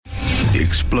The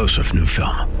explosive new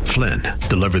film, Flynn,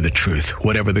 deliver the truth,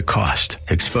 whatever the cost,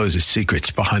 exposes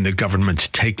secrets behind the government's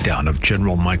takedown of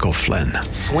General Michael Flynn.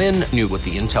 Flynn knew what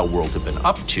the intel world had been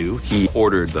up to. He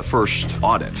ordered the first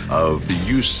audit of the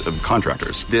use of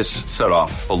contractors. This set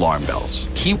off alarm bells.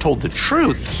 He told the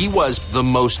truth. He was the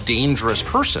most dangerous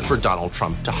person for Donald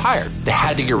Trump to hire. They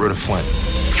had to get rid of Flynn.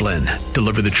 Flynn,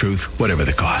 deliver the truth, whatever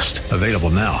the cost. Available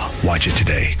now. Watch it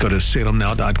today. Go to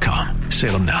salemnow.com.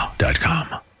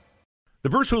 salemnow.com. The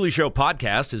Bruce Hooley Show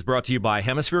podcast is brought to you by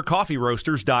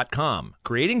HemisphereCoffeeRoasters.com.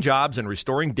 Creating jobs and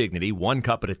restoring dignity one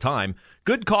cup at a time.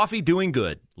 Good coffee doing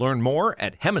good. Learn more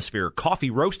at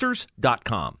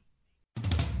HemisphereCoffeeRoasters.com.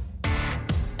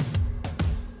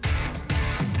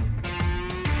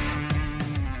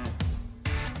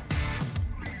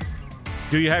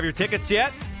 Do you have your tickets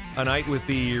yet? A night with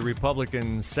the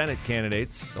Republican Senate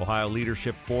candidates, Ohio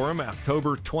Leadership Forum,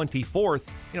 October 24th.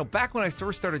 You know, back when I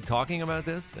first started talking about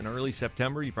this in early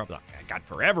September, you probably thought, I got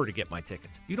forever to get my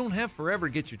tickets. You don't have forever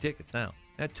to get your tickets now.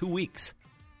 You had 2 weeks.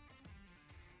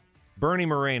 Bernie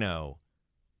Moreno,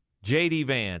 J.D.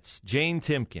 Vance, Jane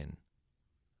Timken,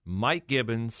 Mike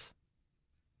Gibbons,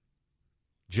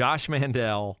 Josh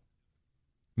Mandel,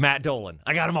 Matt Dolan.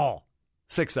 I got them all.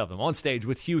 6 of them on stage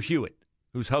with Hugh Hewitt,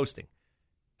 who's hosting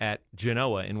at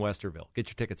Genoa in Westerville. Get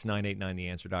your tickets,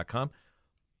 989theanswer.com.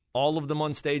 All of them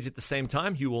on stage at the same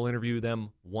time. Hugh will interview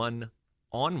them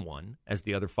one-on-one as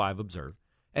the other 5 observe.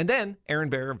 And then Aaron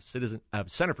Baer of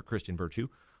Center for Christian Virtue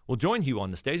will join Hugh on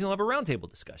the stage and we'll have a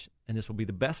roundtable discussion. And this will be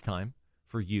the best time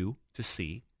for you to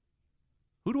see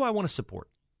who do I want to support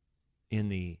in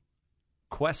the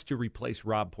quest to replace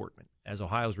Rob Portman as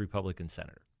Ohio's Republican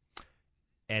senator.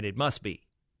 And it must be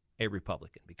a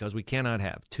Republican because we cannot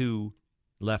have 2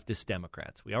 leftist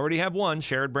Democrats. We already have one,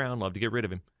 Sherrod Brown, love to get rid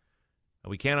of him.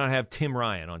 We cannot have Tim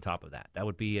Ryan on top of that. That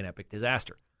would be an epic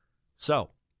disaster. So,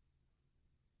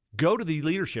 go to the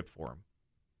Leadership Forum.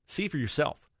 See for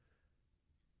yourself.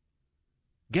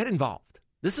 Get involved.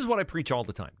 This is what I preach all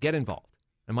the time. Get involved.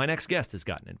 And my next guest has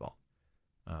gotten involved.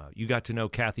 You got to know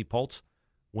Cathy Pultz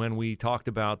when we talked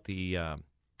about the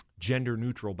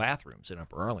gender-neutral bathrooms in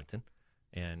Upper Arlington.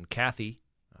 And Cathy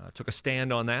took a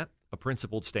stand on that, a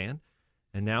principled stand.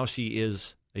 And now she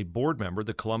is a board member,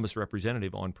 the Columbus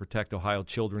representative on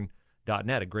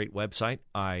ProtectOhioChildren.net, a great website.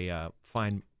 I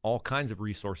find all kinds of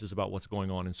resources about what's going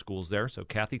on in schools there. So,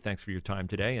 Cathy, thanks for your time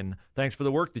today, and thanks for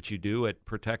the work that you do at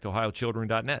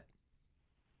ProtectOhioChildren.net.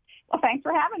 Well, thanks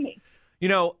for having me. You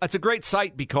know, it's a great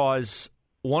site because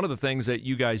one of the things that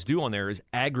you guys do on there is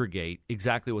aggregate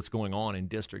exactly what's going on in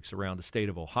districts around the state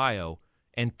of Ohio,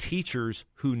 and teachers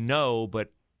who know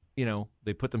but you know,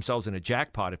 they put themselves in a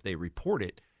jackpot if they report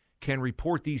it, can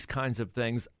report these kinds of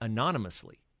things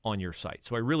anonymously on your site.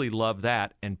 So I really love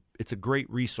that, and it's a great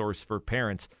resource for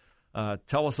parents.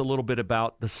 Tell us a little bit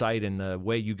about the site and the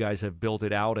way you guys have built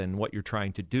it out and what you're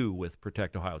trying to do with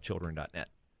ProtectOhioChildren.net.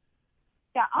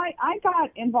 Yeah, I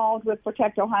got involved with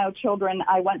Protect Ohio Children.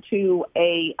 I went to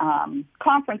a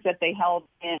conference that they held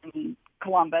in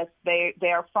Columbus. They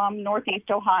are from Northeast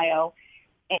Ohio,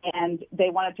 and they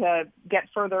wanted to get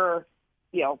further,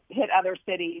 hit other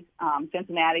cities,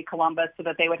 Cincinnati, Columbus, so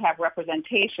that they would have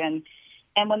representation.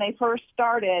 And when they first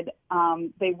started,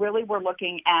 they really were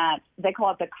looking at, they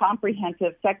call it the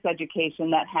comprehensive sex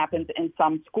education that happens in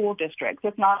some school districts.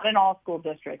 It's not in all school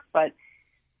districts, but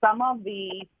some of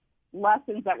the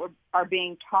lessons that are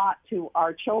being taught to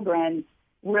our children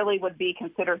really would be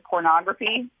considered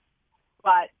pornography.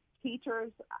 But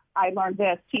teachers, I learned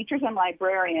this, teachers and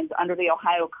librarians under the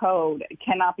Ohio Code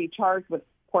cannot be charged with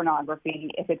pornography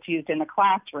if it's used in the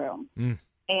classroom.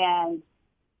 And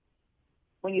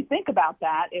when you think about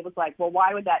that, it was like, well,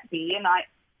 why would that be? And I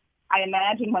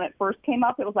imagine when it first came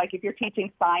up, it was like if you're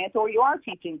teaching science or you are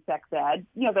teaching sex ed,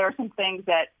 there are some things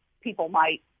that people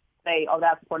might say, oh,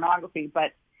 that's pornography.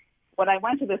 But when I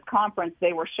went to this conference,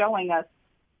 they were showing us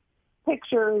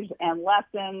pictures and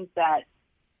lessons that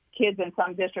kids in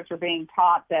some districts are being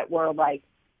taught that were like,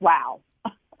 wow,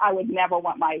 I would never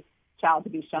want my child to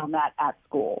be shown that at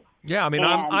school. Yeah, I mean,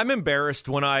 I'm embarrassed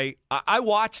when I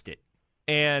watched it.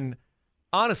 And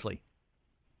honestly,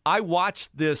 I watched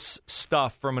this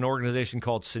stuff from an organization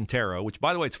called Centero, which,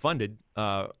 by the way, it's funded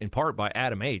in part by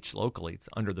Adam H. locally. It's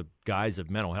under the guise of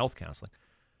mental health counseling.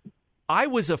 I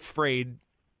was afraid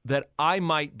that I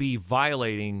might be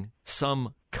violating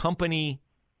some company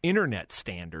internet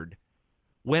standard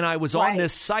when I was on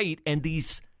this site and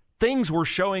these things were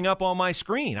showing up on my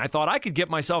screen. I thought I could get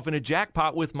myself in a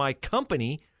jackpot with my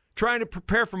company trying to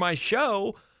prepare for my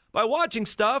show by watching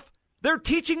stuff they're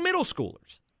teaching middle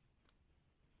schoolers.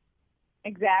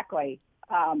 Exactly.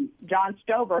 John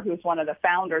Stover, who's one of the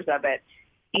founders of it,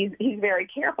 he's very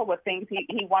careful with things.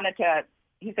 He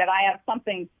said, I have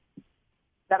something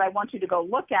that I want you to go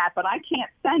look at, but I can't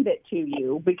send it to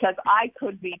you because I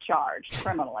could be charged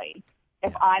criminally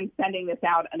if I'm sending this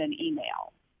out in an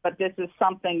email. But this is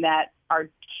something that our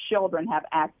children have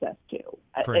access to.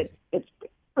 It's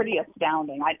pretty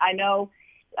astounding. I know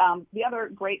the other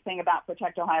great thing about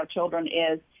Protect Ohio Children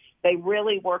is they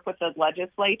really work with the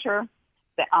legislature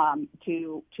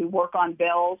to work on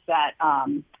bills that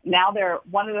now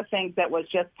one of the things that was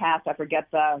just passed, I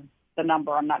forget the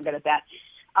number, I'm not good at that,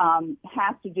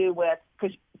 has to do with,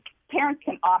 because parents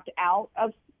can opt out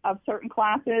of certain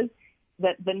classes,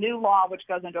 that the new law, which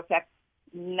goes into effect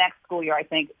next school year, I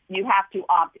think, you have to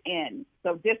opt in.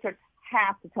 So districts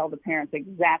have to tell the parents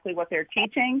exactly what they're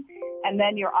teaching, and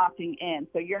then you're opting in.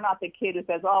 So you're not the kid who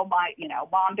says, oh,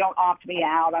 mom, don't opt me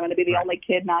out. I'm going to be the only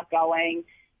kid not going.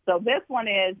 So this one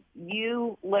is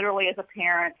you literally as a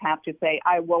parent have to say,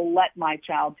 I will let my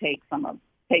child take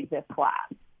this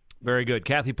class. Very good.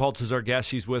 Cathy Pultz is our guest.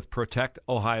 She's with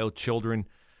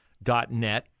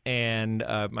ProtectOhioChildren.net. And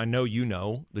I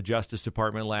know the Justice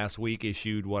Department last week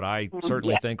issued what I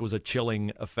certainly think was a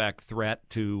chilling effect threat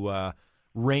to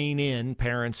rein in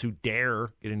parents who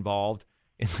dare get involved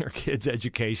in their kids'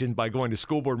 education by going to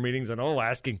school board meetings and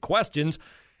asking questions.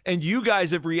 And you guys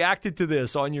have reacted to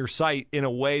this on your site in a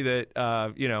way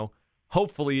that,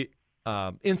 hopefully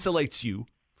insulates you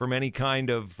from any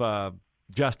kind of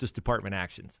Justice Department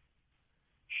actions.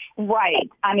 Right.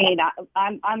 I mean,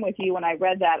 I'm with you. When I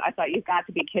read that, I thought, you've got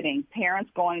to be kidding. Parents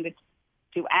going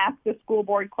to ask the school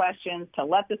board questions, to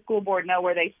let the school board know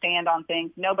where they stand on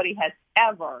things. Nobody has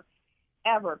ever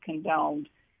condoned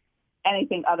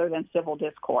anything other than civil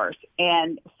discourse.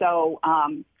 And so,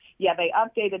 they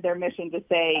updated their mission to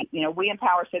say, we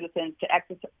empower citizens to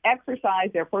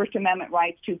exercise their First Amendment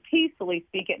rights to peacefully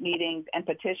speak at meetings and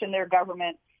petition their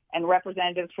government and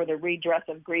representatives for the redress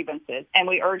of grievances. And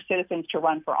we urge citizens to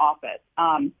run for office.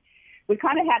 We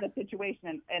kind of had a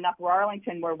situation in Upper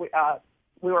Arlington where we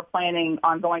were planning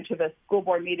on going to the school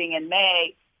board meeting in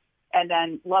May, and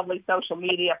then lovely social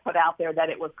media put out there that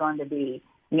it was going to be,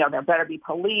 there better be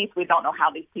police. We don't know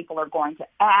how these people are going to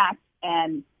act,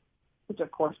 and which,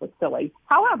 of course, was silly.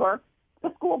 However,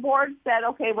 the school board said,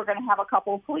 okay, we're going to have a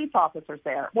couple of police officers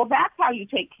there. Well, that's how you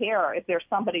take care if there's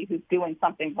somebody who's doing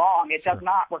something wrong. It does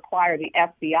not require the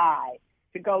FBI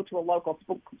to go to a local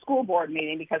school board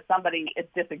meeting because somebody is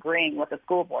disagreeing with a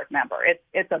school board member.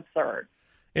 It's absurd.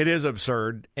 It is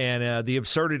absurd, and the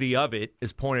absurdity of it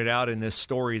is pointed out in this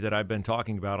story that I've been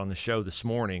talking about on the show this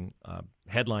morning.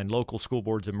 Headline, Local School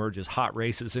Boards Emerges Hot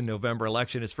Races in November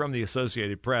Election. It's from the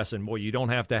Associated Press, and boy, you don't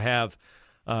have to have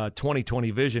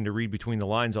 20/20 vision to read between the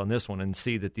lines on this one and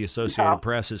see that the Associated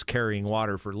Press is carrying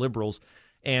water for liberals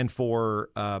and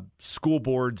for school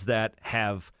boards that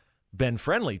have been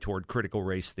friendly toward critical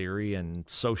race theory and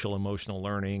social emotional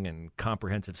learning and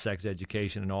comprehensive sex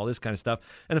education and all this kind of stuff.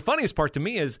 And the funniest part to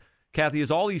me is, Cathy,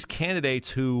 is all these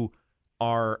candidates who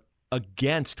are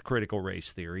against critical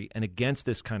race theory and against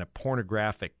this kind of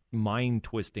pornographic,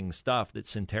 mind-twisting stuff that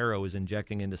Centero is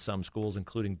injecting into some schools,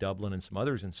 including Dublin and some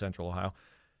others in Central Ohio.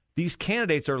 These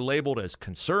candidates are labeled as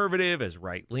conservative, as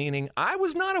right-leaning. I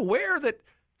was not aware that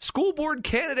school board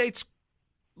candidates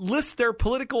list their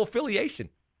political affiliation.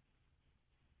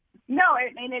 No,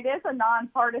 I mean, it is a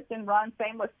nonpartisan run.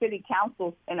 Same with city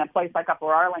councils in a place like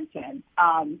Upper Arlington.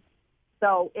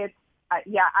 So it's, I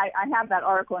have that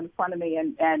article in front of me,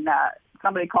 and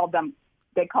somebody called them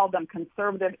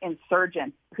conservative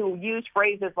insurgents who use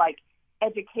phrases like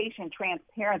education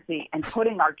transparency and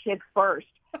putting our kids first.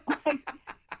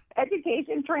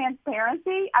 Education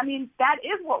transparency? I mean, that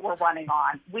is what we're running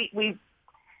on. The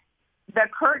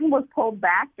curtain was pulled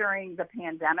back during the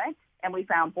pandemic, and we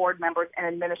found board members and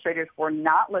administrators were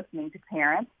not listening to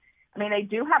parents. I mean, they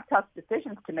do have tough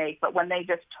decisions to make, but when they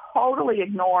just totally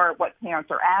ignore what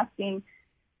parents are asking,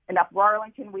 in Upper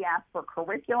Arlington, we ask for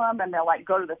curriculum, and they're like,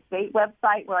 go to the state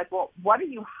website. We're like, well, what are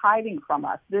you hiding from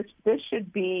us? This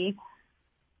should be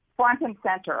front and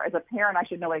center. As a parent, I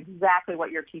should know exactly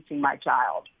what you're teaching my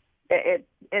child. It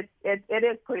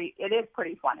is pretty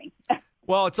funny.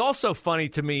 Well, it's also funny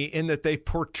to me in that they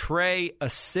portray a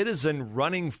citizen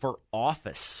running for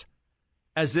office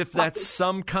as if that's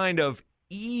some kind of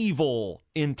evil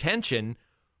intention,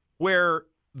 where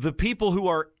the people who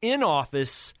are in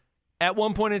office at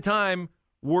one point in time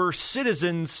were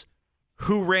citizens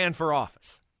who ran for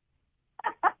office.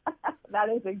 That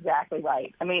is exactly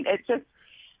right. I mean, it's just,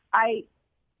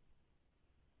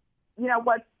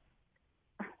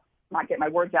 not get my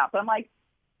words out, but I'm like,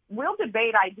 we'll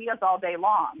debate ideas all day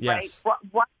long, yes, right?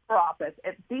 Run for office.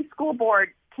 If these school board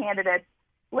candidates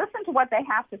listen to what they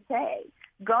have to say,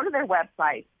 go to their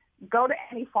website, go to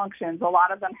any functions. A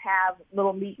lot of them have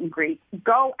little meet and greets.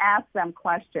 Go ask them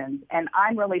questions. And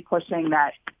I'm really pushing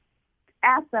that.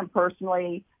 Ask them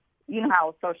personally. You know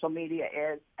how social media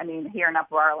is. I mean, here in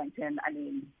Upper Arlington, I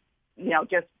mean,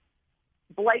 just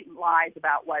blatant lies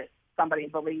about what somebody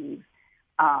believes.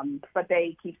 But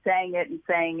they keep saying it and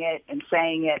saying it and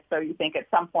saying it. So you think at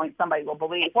some point somebody will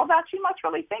believe, well, she must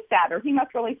really think that, or he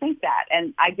must really think that.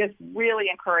 And I just really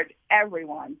encourage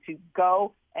everyone to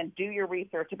go and do your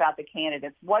research about the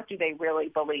candidates. What do they really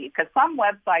believe? Because some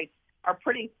websites are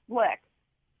pretty slick.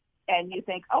 And you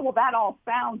think, oh, well, that all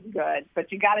sounds good,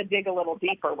 but you got to dig a little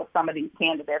deeper with some of these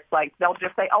candidates. Like, they'll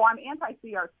just say, oh, I'm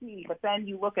anti-CRT, but then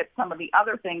you look at some of the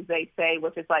other things they say,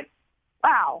 which is like,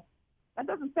 wow, that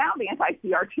doesn't sound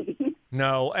anti-CRT.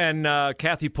 No, and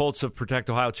Cathy Pultz of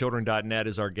ProtectOhioChildren.net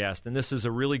is our guest, and this is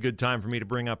a really good time for me to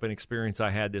bring up an experience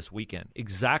I had this weekend.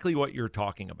 Exactly what you're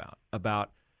talking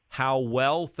about how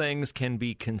well things can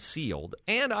be concealed,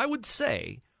 and I would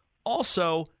say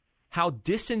also how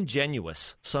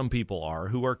disingenuous some people are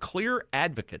who are clear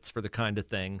advocates for the kind of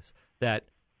things that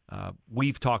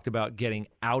we've talked about getting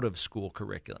out of school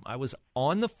curriculum. I was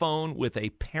on the phone with a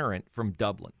parent from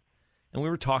Dublin, and we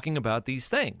were talking about these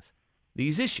things,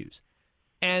 these issues.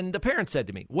 And the parent said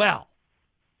to me, well,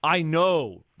 I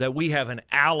know that we have an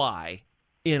ally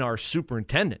in our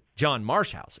superintendent, John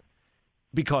Marshausen,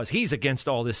 because he's against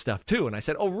all this stuff too. And I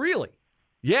said, oh, really?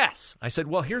 Yes. I said,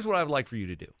 well, here's what I would like for you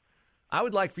to do. I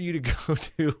would like for you to go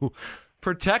to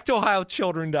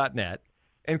ProtectOhioChildren.net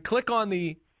and click on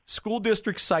the school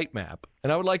district site map,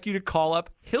 and I would like you to call up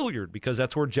Hilliard, because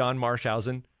that's where John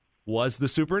Marshausen was the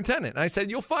superintendent. And I said,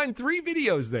 you'll find 3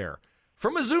 videos there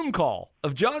from a Zoom call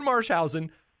of John Marshausen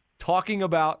talking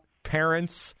about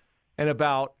parents and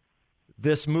about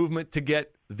this movement to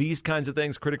get these kinds of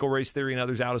things, critical race theory and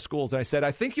others, out of schools. And I said,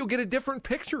 I think you'll get a different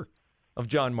picture of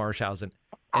John Marshausen.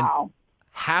 And wow.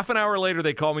 Half an hour later,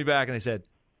 they called me back and they said,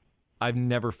 I've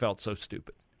never felt so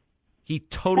stupid. He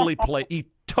totally played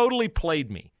me.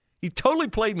 He totally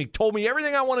played me, told me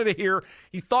everything I wanted to hear.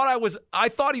 I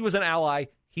thought he was an ally.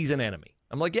 He's an enemy.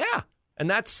 I'm like, yeah. And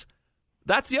that's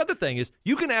the other thing is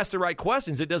you can ask the right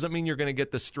questions. It doesn't mean you're going to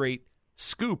get the straight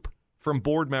scoop from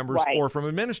board members or from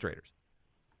administrators.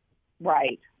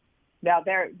 Right. Now,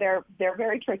 they're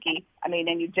very tricky. I mean,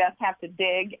 and you just have to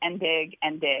dig and dig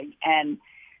and dig. And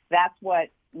that's what,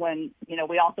 when,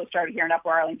 we also started here in Upper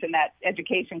Arlington, that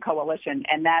education coalition,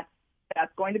 and that's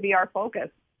going to be our focus.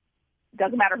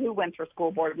 Doesn't matter who wins for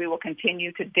school board. We will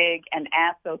continue to dig and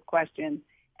ask those questions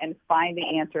and find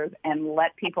the answers and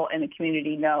let people in the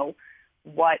community know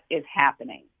what is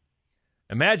happening.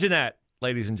 Imagine that,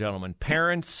 ladies and gentlemen.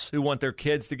 Parents who want their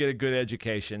kids to get a good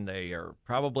education, they are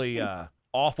probably an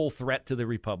awful threat to the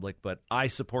republic, but I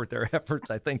support their efforts.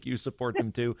 I think you support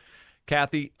them too.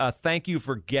 Cathy, thank you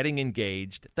for getting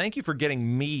engaged. Thank you for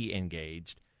getting me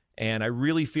engaged. And I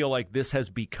really feel like this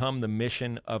has become the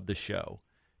mission of the show,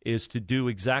 is to do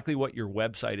exactly what your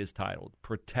website is titled,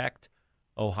 Protect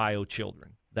Ohio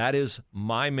Children. That is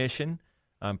my mission.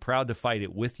 I'm proud to fight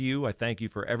it with you. I thank you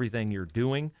for everything you're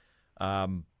doing.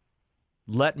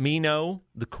 Let me know,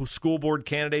 the school board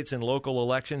candidates in local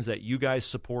elections that you guys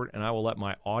support, and I will let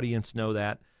my audience know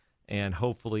that. And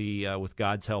hopefully, with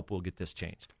God's help, we'll get this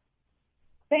changed.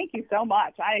 Thank you so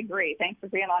much. I agree. Thanks for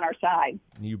being on our side.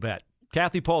 You bet.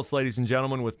 Cathy Pultz, ladies and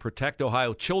gentlemen, with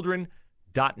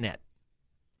ProtectOhioChildren.net.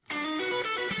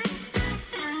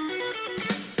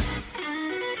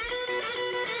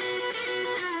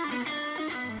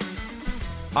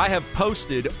 I have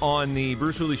posted on the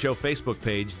Bruce Hooley Show Facebook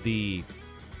page the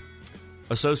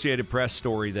Associated Press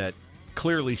story that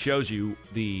clearly shows you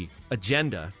the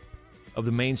agenda of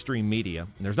the mainstream media.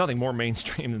 And there's nothing more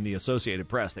mainstream than the Associated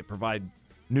Press. They provide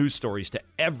news stories to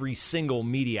every single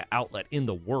media outlet in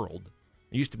the world.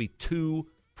 There used to be 2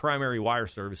 primary wire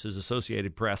services,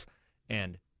 Associated Press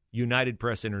and United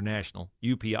Press International,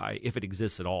 UPI, if it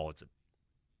exists at all.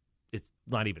 It's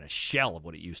not even a shell of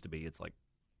what it used to be. It's like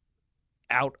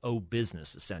out of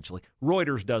business, essentially.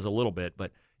 Reuters does a little bit,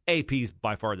 but AP's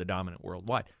by far the dominant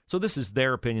worldwide. So this is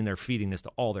their opinion. They're feeding this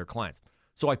to all their clients.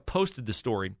 So I posted the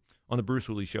story on the Bruce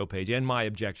Hooley Show page and my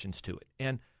objections to it.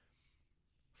 And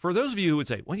for those of you who would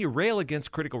say, well, you rail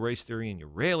against critical race theory and you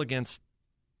rail against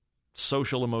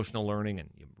social emotional learning and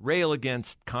you rail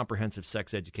against comprehensive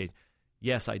sex education.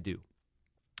 Yes, I do.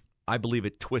 I believe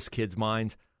it twists kids'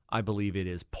 minds. I believe it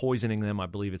is poisoning them. I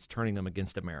believe it's turning them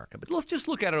against America. But let's just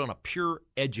look at it on a pure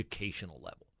educational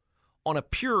level.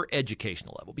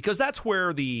 Because that's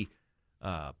where the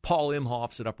Paul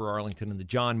Imhoffs at Upper Arlington and the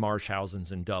John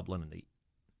Marshausens in Dublin and the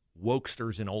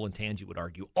wokesters in Olentangy would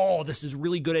argue, oh, this is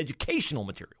really good educational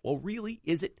material. Well, really,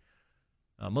 is it?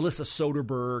 Melissa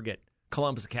Soderberg at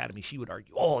Columbus Academy, she would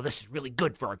argue, oh, this is really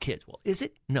good for our kids. Well, is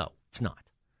it? No, it's not.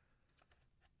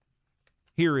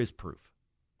 Here is proof.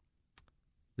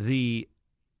 The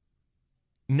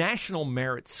National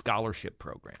Merit Scholarship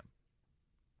Program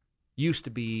used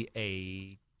to be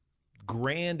a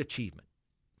grand achievement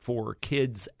for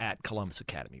kids at Columbus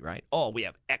Academy, right? Oh, we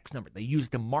have X number. They use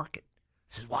it to market.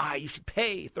 This is why you should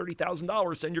pay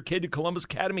 $30,000, send your kid to Columbus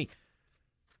Academy.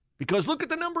 Because look at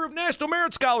the number of National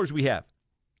Merit Scholars we have.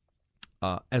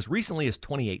 As recently as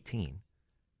 2018,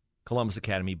 Columbus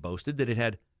Academy boasted that it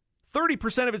had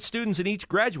 30% of its students in each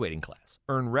graduating class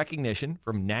earn recognition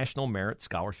from National Merit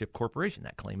Scholarship Corporation.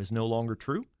 That claim is no longer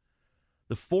true.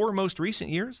 The 4 most recent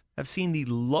years have seen the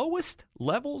lowest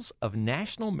levels of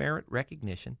national merit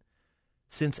recognition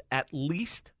since at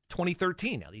least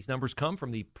 2013. Now, these numbers come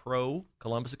from the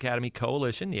Pro-Columbus Academy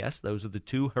Coalition. Yes, those are the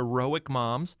 2 heroic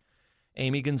moms,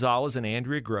 Amy Gonzalez and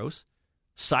Andrea Gross,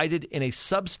 cited in a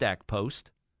Substack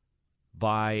post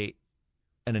by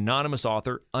an anonymous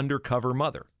author, Undercover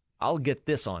Mother. I'll get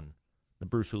this on the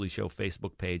Bruce Hooley Show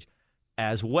Facebook page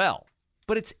as well.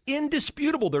 But it's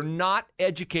indisputable they're not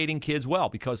educating kids well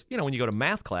because, you know, when you go to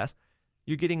math class,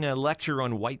 you're getting a lecture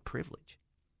on white privilege.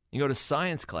 You go to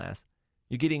science class,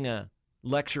 you're getting a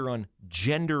lecture on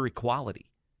gender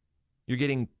equality. You're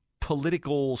getting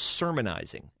political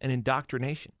sermonizing and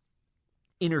indoctrination,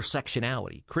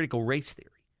 intersectionality, critical race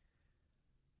theory,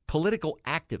 political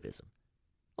activism.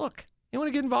 Look, you want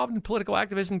to get involved in political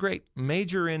activism? Great.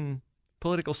 Major in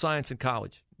political science in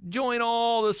college. Join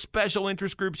all the special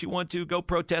interest groups you want to. Go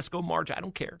protest, go march. I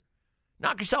don't care.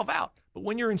 Knock yourself out. But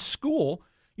when you're in school,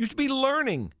 you should be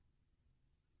learning.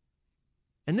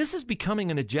 And this is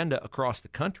becoming an agenda across the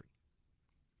country.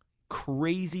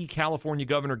 Crazy California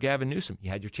Governor Gavin Newsom, you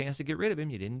had your chance to get rid of him.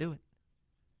 You didn't do it.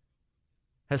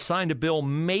 Has signed a bill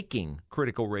making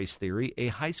critical race theory a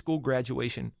high school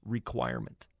graduation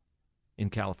requirement in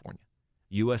California.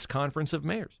 U.S. Conference of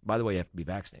Mayors. By the way, you have to be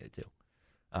vaccinated, too.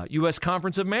 U.S.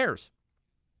 Conference of Mayors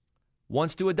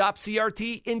wants to adopt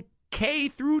CRT in K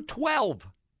through 12.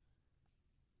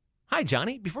 Hi,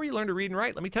 Johnny. Before you learn to read and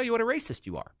write, let me tell you what a racist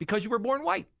you are, because you were born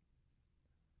white.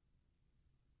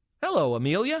 Hello,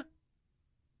 Amelia.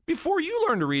 Before you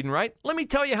learn to read and write, let me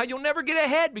tell you how you'll never get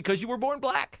ahead because you were born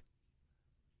black.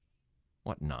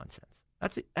 What nonsense.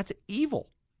 That's evil.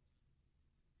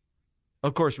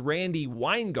 Of course, Randy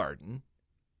Weingarten,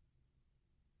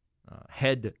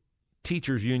 head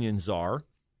teachers union czar,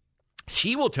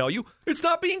 she will tell you it's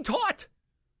not being taught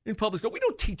in public school. We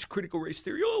don't teach critical race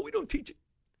theory. Oh, we don't teach it.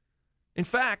 In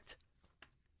fact,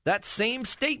 that same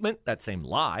statement, that same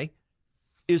lie,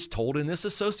 is told in this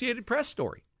Associated Press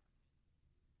story.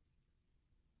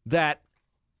 That,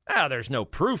 there's no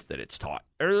proof that it's taught.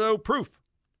 There's no proof.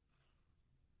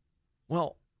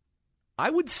 Well, I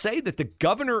would say that the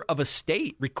governor of a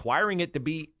state requiring it to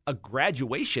be a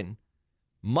graduation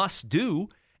must do,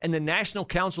 and the National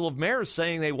Council of Mayors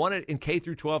saying they want it in K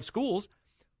through 12 schools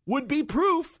would be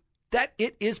proof that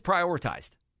it is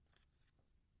prioritized.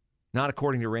 Not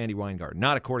according to Randy Weingarten,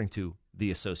 not according to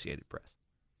the Associated Press.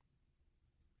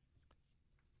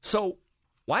 So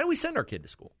why do we send our kid to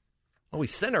school? Well, we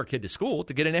send our kid to school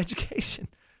to get an education,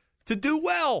 to do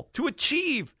well, to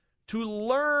achieve, to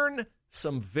learn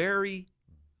some very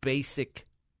basic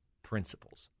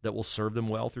principles that will serve them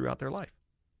well throughout their life.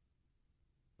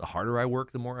 The harder I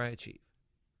work, the more I achieve.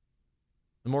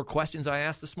 The more questions I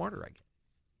ask, the smarter I get.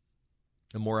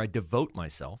 The more I devote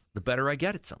myself, the better I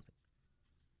get at something.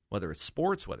 Whether it's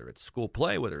sports, whether it's school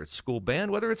play, whether it's school band,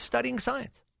 whether it's studying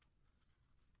science.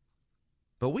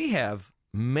 But we have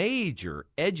major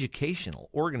educational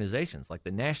organizations like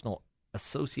the National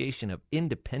Association of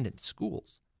Independent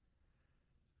Schools,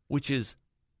 which is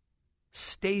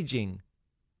staging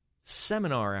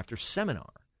seminar after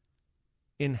seminar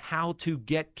in how to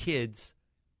get kids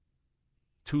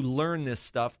to learn this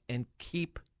stuff and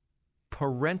keep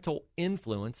parental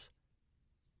influence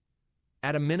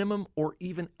at a minimum or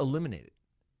even eliminate it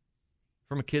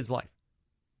from a kid's life.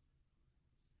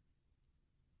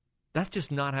 That's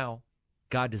just not how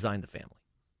God designed the family.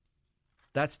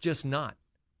 That's just not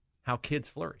how kids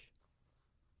flourish.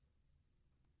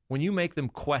 When you make them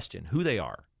question who they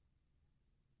are,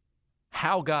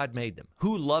 how God made them,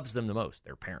 who loves them the most,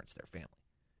 their parents, their family.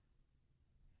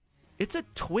 It's a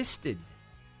twisted,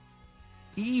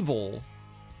 evil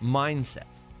mindset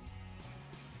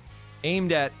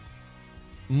aimed at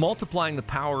multiplying the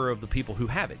power of the people who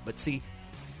have it. But see,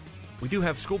 we do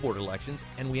have school board elections,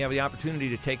 and we have the opportunity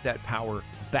to take that power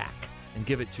back and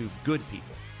give it to good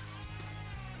people.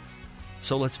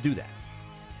 So let's do that.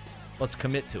 Let's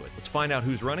commit to it. Let's find out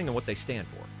who's running and what they stand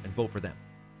for and vote for them.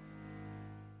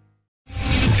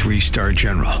 3-star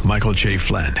General Michael J.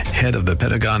 Flynn, head of the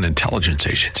Pentagon Intelligence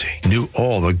Agency, knew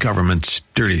all the government's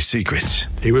dirty secrets.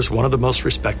 He was one of the most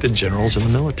respected generals in the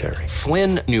military.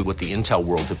 Flynn knew what the intel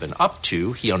world had been up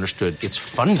to. He understood its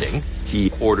funding.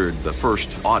 He ordered the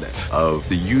first audit of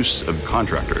the use of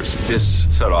contractors. This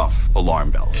set off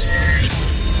alarm bells.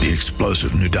 The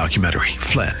explosive new documentary,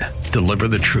 Flynn, Deliver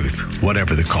the Truth,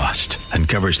 Whatever the Cost,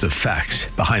 uncovers the facts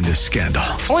behind this scandal.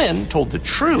 Flynn told the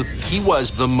truth. He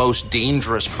was the most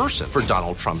dangerous person for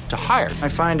Donald Trump to hire. I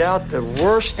find out the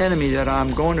worst enemy that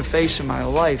I'm going to face in my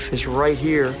life is right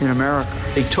here in America.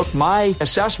 They took my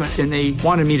assessment and they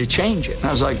wanted me to change it. And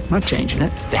I was like, I'm not changing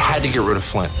it. They had to get rid of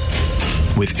Flynn.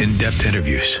 With in-depth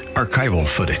interviews, archival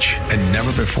footage, and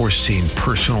never-before-seen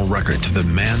personal records of the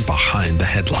man behind the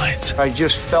headlines. I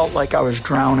just felt like I was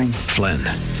drowning. Flynn,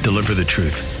 Deliver the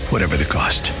Truth, Whatever the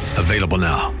Cost. Available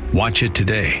now. Watch it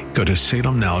today. Go to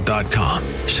salemnow.com.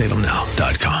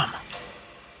 salemnow.com.